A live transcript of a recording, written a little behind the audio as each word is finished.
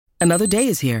Another day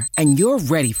is here, and you're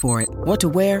ready for it. What to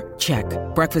wear? Check.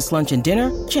 Breakfast, lunch, and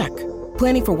dinner? Check.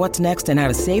 Planning for what's next and how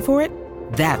to save for it?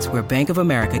 That's where Bank of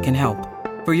America can help.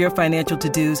 For your financial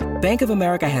to-dos, Bank of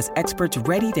America has experts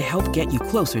ready to help get you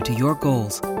closer to your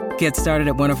goals. Get started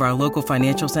at one of our local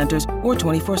financial centers or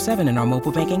 24/7 in our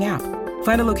mobile banking app.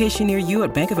 Find a location near you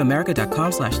at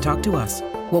bankofamerica.com/talktous.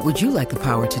 What would you like the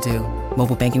power to do?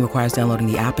 Mobile banking requires downloading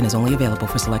the app and is only available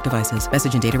for select devices.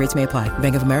 Message and data rates may apply.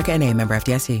 Bank of America N.A., member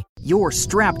FDIC. You're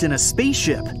strapped in a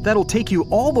spaceship that'll take you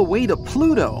all the way to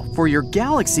Pluto for your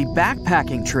galaxy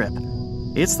backpacking trip.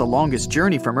 It's the longest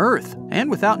journey from Earth and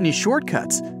without any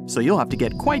shortcuts, so you'll have to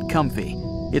get quite comfy.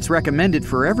 It's recommended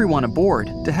for everyone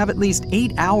aboard to have at least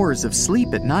 8 hours of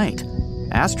sleep at night.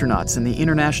 Astronauts in the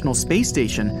International Space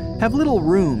Station have little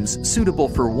rooms suitable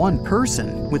for one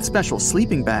person with special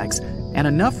sleeping bags and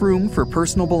enough room for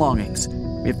personal belongings.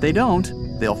 If they don't,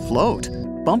 they'll float,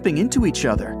 bumping into each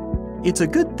other. It's a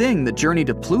good thing the journey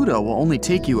to Pluto will only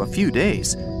take you a few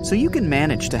days, so you can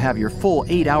manage to have your full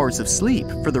 8 hours of sleep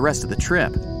for the rest of the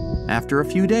trip. After a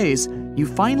few days, you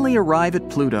finally arrive at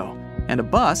Pluto, and a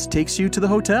bus takes you to the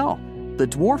hotel. The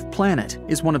dwarf planet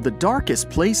is one of the darkest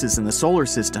places in the solar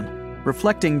system,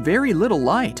 reflecting very little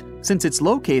light since it's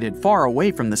located far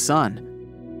away from the sun.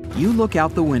 You look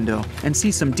out the window and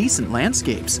see some decent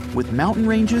landscapes with mountain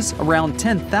ranges around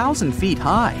 10,000 feet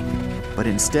high. But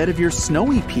instead of your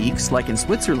snowy peaks like in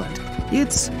Switzerland,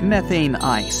 it's methane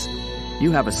ice.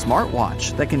 You have a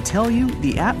smartwatch that can tell you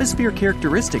the atmosphere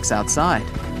characteristics outside.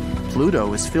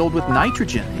 Pluto is filled with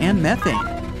nitrogen and methane.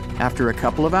 After a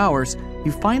couple of hours,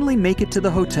 you finally make it to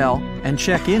the hotel and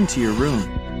check into your room.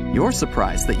 You're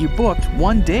surprised that you booked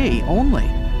 1 day only.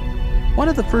 One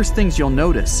of the first things you'll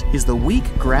notice is the weak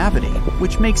gravity,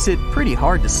 which makes it pretty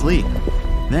hard to sleep.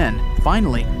 Then,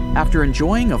 finally, after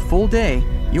enjoying a full day,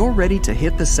 you're ready to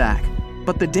hit the sack.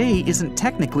 But the day isn't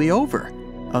technically over.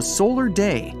 A solar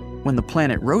day, when the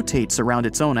planet rotates around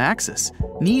its own axis,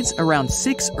 needs around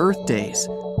 6 Earth days.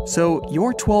 So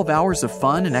your 12 hours of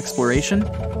fun and exploration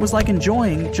was like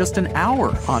enjoying just an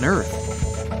hour on Earth.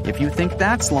 If you think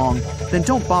that's long, then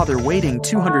don't bother waiting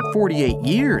 248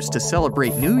 years to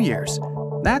celebrate New Year's.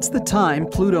 That's the time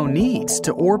Pluto needs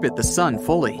to orbit the sun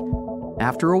fully.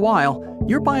 After a while,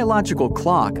 your biological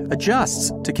clock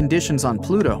adjusts to conditions on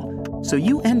Pluto, so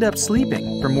you end up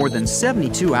sleeping for more than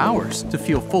 72 hours to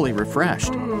feel fully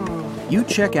refreshed. You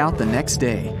check out the next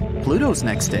day, Pluto's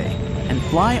next day, and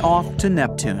fly off to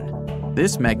Neptune.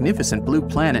 This magnificent blue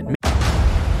planet.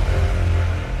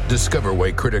 Discover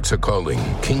why critics are calling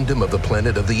Kingdom of the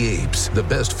Planet of the Apes the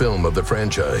best film of the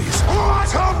franchise.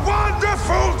 What a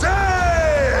wonderful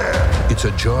day! It's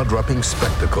a jaw-dropping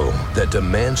spectacle that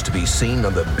demands to be seen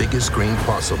on the biggest screen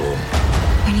possible.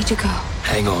 I need to go.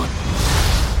 Hang on.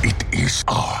 It is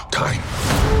our time.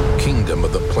 Kingdom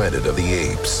of the Planet of the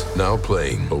Apes. Now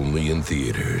playing only in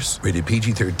theaters. Rated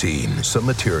PG-13. Some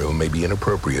material may be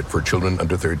inappropriate for children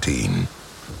under 13.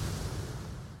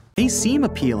 May seem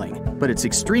appealing, but it's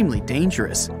extremely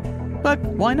dangerous. But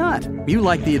why not? You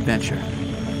like the adventure.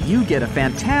 You get a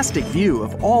fantastic view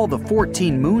of all the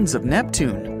 14 moons of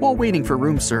Neptune while waiting for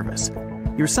room service.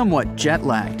 You're somewhat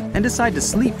jet-lagged and decide to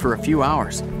sleep for a few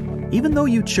hours. Even though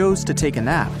you chose to take a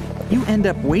nap, you end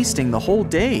up wasting the whole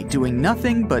day doing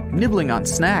nothing but nibbling on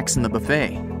snacks in the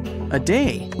buffet. A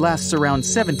day lasts around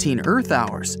 17 Earth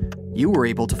hours. You were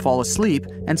able to fall asleep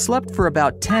and slept for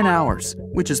about 10 hours,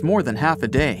 which is more than half a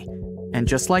day. And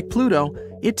just like Pluto,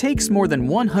 it takes more than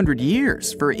 100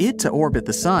 years for it to orbit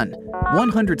the sun,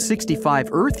 165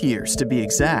 Earth years to be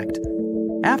exact.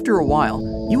 After a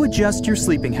while, you adjust your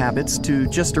sleeping habits to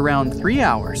just around 3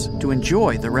 hours to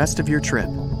enjoy the rest of your trip.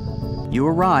 You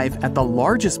arrive at the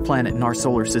largest planet in our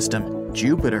solar system,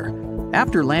 Jupiter.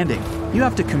 After landing, you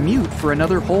have to commute for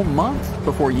another whole month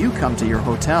before you come to your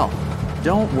hotel.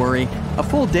 Don't worry, a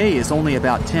full day is only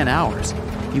about 10 hours.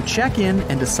 You check in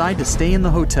and decide to stay in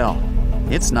the hotel.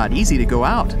 It's not easy to go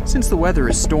out since the weather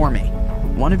is stormy.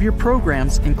 One of your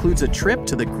programs includes a trip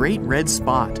to the Great Red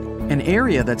Spot, an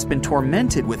area that's been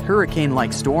tormented with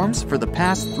hurricane-like storms for the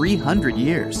past 300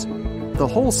 years. The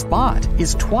whole spot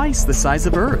is twice the size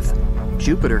of Earth.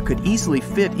 Jupiter could easily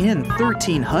fit in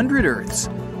 1,300 Earths.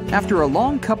 After a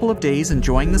long couple of days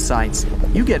enjoying the sights,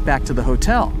 you get back to the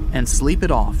hotel and sleep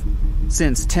it off.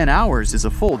 Since 10 hours is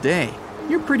a full day,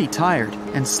 you're pretty tired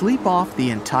and sleep off the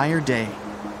entire day.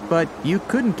 But you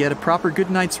couldn't get a proper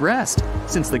good night's rest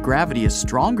since the gravity is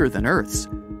stronger than Earth's.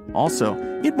 Also,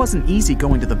 it wasn't easy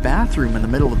going to the bathroom in the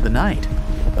middle of the night.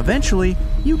 Eventually,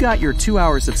 you got your 2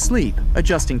 hours of sleep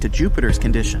adjusting to Jupiter's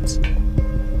conditions.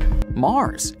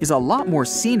 Mars is a lot more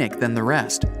scenic than the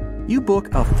rest. You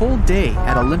book a full day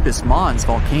at Olympus Mons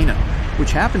volcano,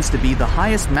 which happens to be the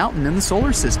highest mountain in the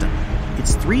solar system.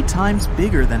 It's 3 times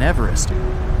bigger than Everest.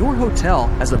 Your hotel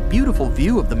has a beautiful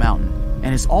view of the mountain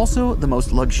and is also the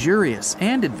most luxurious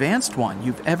and advanced one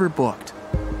you've ever booked.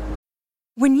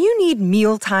 When you need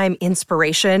mealtime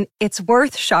inspiration, it's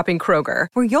worth shopping Kroger,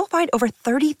 where you'll find over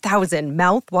 30,000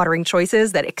 mouth-watering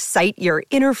choices that excite your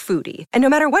inner foodie. And no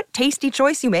matter what tasty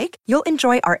choice you make, you'll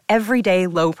enjoy our everyday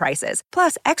low prices,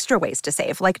 plus extra ways to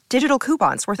save, like digital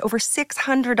coupons worth over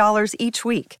 $600 each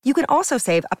week. You can also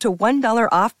save up to $1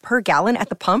 off per gallon at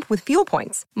the pump with fuel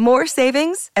points. More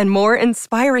savings and more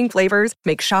inspiring flavors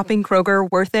make shopping Kroger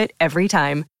worth it every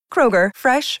time. Kroger,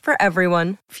 fresh for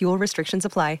everyone. Fuel restrictions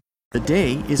apply. The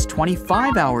day is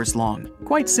 25 hours long,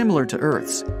 quite similar to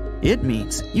Earth's. It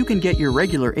means you can get your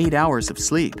regular 8 hours of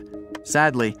sleep.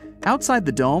 Sadly, outside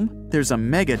the dome, there's a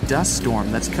mega dust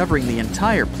storm that's covering the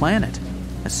entire planet.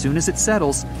 As soon as it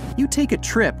settles, you take a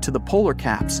trip to the polar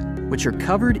caps, which are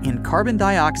covered in carbon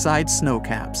dioxide snow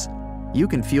caps. You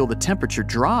can feel the temperature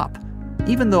drop.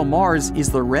 Even though Mars is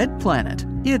the red planet,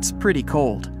 it's pretty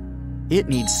cold. It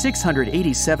needs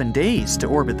 687 days to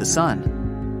orbit the sun.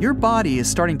 Your body is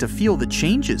starting to feel the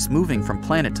changes moving from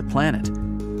planet to planet.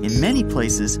 In many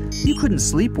places, you couldn't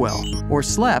sleep well or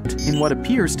slept in what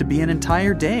appears to be an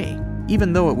entire day,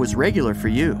 even though it was regular for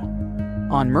you.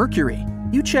 On Mercury,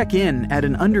 you check in at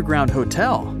an underground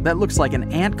hotel that looks like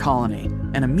an ant colony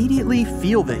and immediately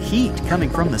feel the heat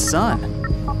coming from the sun.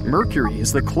 Mercury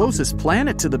is the closest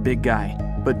planet to the big guy,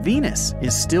 but Venus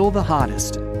is still the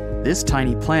hottest. This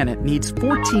tiny planet needs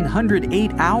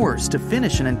 1,408 hours to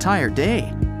finish an entire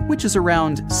day, which is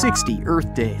around 60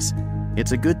 Earth days.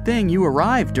 It's a good thing you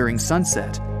arrived during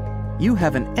sunset. You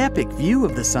have an epic view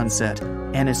of the sunset,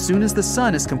 and as soon as the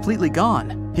sun is completely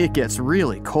gone, it gets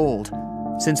really cold.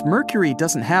 Since Mercury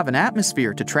doesn't have an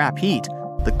atmosphere to trap heat,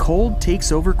 the cold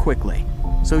takes over quickly,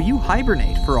 so you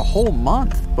hibernate for a whole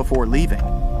month before leaving.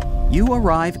 You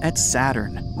arrive at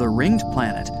Saturn, the ringed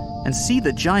planet, and see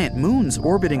the giant moons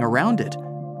orbiting around it.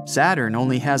 Saturn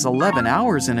only has 11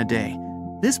 hours in a day.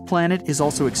 This planet is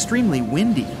also extremely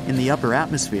windy in the upper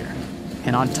atmosphere.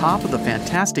 And on top of the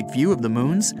fantastic view of the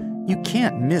moons, you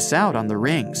can't miss out on the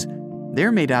rings.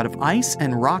 They're made out of ice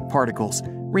and rock particles,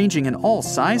 ranging in all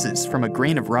sizes from a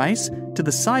grain of rice to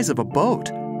the size of a boat.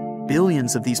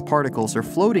 Billions of these particles are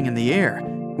floating in the air,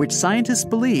 which scientists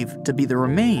believe to be the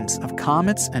remains of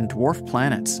comets and dwarf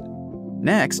planets.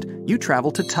 Next, you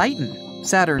travel to Titan,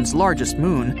 Saturn's largest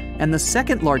moon and the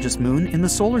second largest moon in the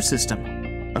solar system.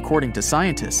 According to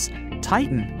scientists,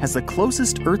 Titan has the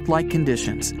closest Earth-like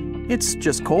conditions. It's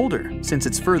just colder since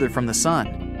it's further from the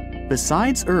sun.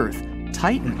 Besides Earth,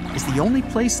 Titan is the only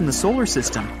place in the solar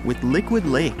system with liquid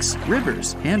lakes,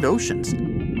 rivers, and oceans.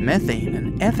 Methane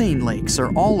and ethane lakes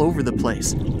are all over the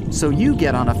place, so you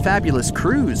get on a fabulous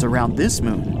cruise around this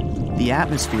moon. The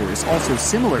atmosphere is also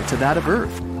similar to that of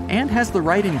Earth and has the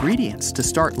right ingredients to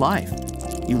start life.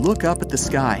 You look up at the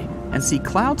sky and see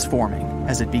clouds forming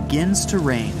as it begins to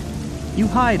rain. You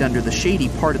hide under the shady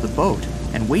part of the boat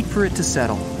and wait for it to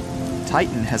settle.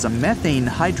 Titan has a methane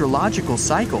hydrological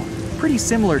cycle pretty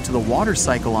similar to the water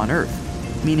cycle on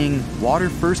Earth, meaning water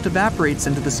first evaporates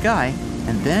into the sky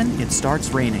and then it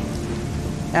starts raining.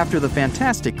 After the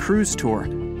fantastic cruise tour,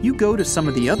 you go to some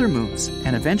of the other moons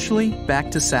and eventually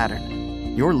back to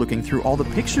Saturn. You're looking through all the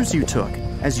pictures you took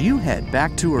as you head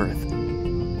back to Earth.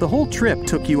 The whole trip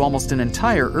took you almost an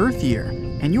entire Earth year,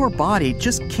 and your body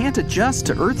just can't adjust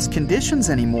to Earth's conditions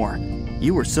anymore.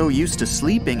 You were so used to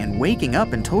sleeping and waking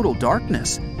up in total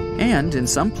darkness, and in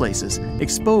some places,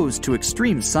 exposed to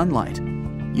extreme sunlight.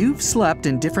 You've slept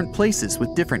in different places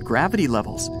with different gravity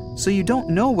levels, so you don't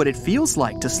know what it feels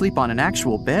like to sleep on an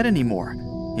actual bed anymore.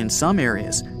 In some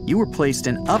areas, you were placed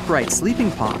in upright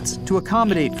sleeping pods to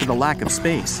accommodate for the lack of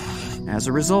space. As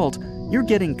a result, you're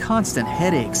getting constant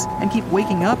headaches and keep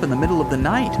waking up in the middle of the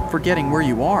night, forgetting where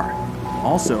you are.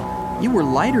 Also, you were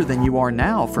lighter than you are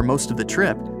now for most of the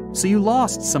trip, so you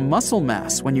lost some muscle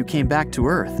mass when you came back to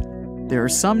Earth. There are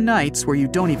some nights where you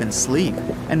don't even sleep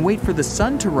and wait for the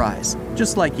sun to rise,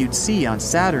 just like you'd see on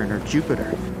Saturn or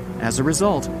Jupiter. As a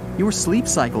result, your sleep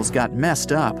cycles got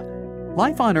messed up.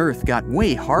 Life on Earth got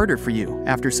way harder for you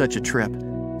after such a trip,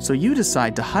 so you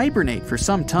decide to hibernate for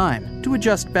some time to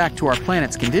adjust back to our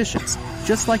planet's conditions,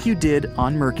 just like you did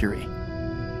on Mercury.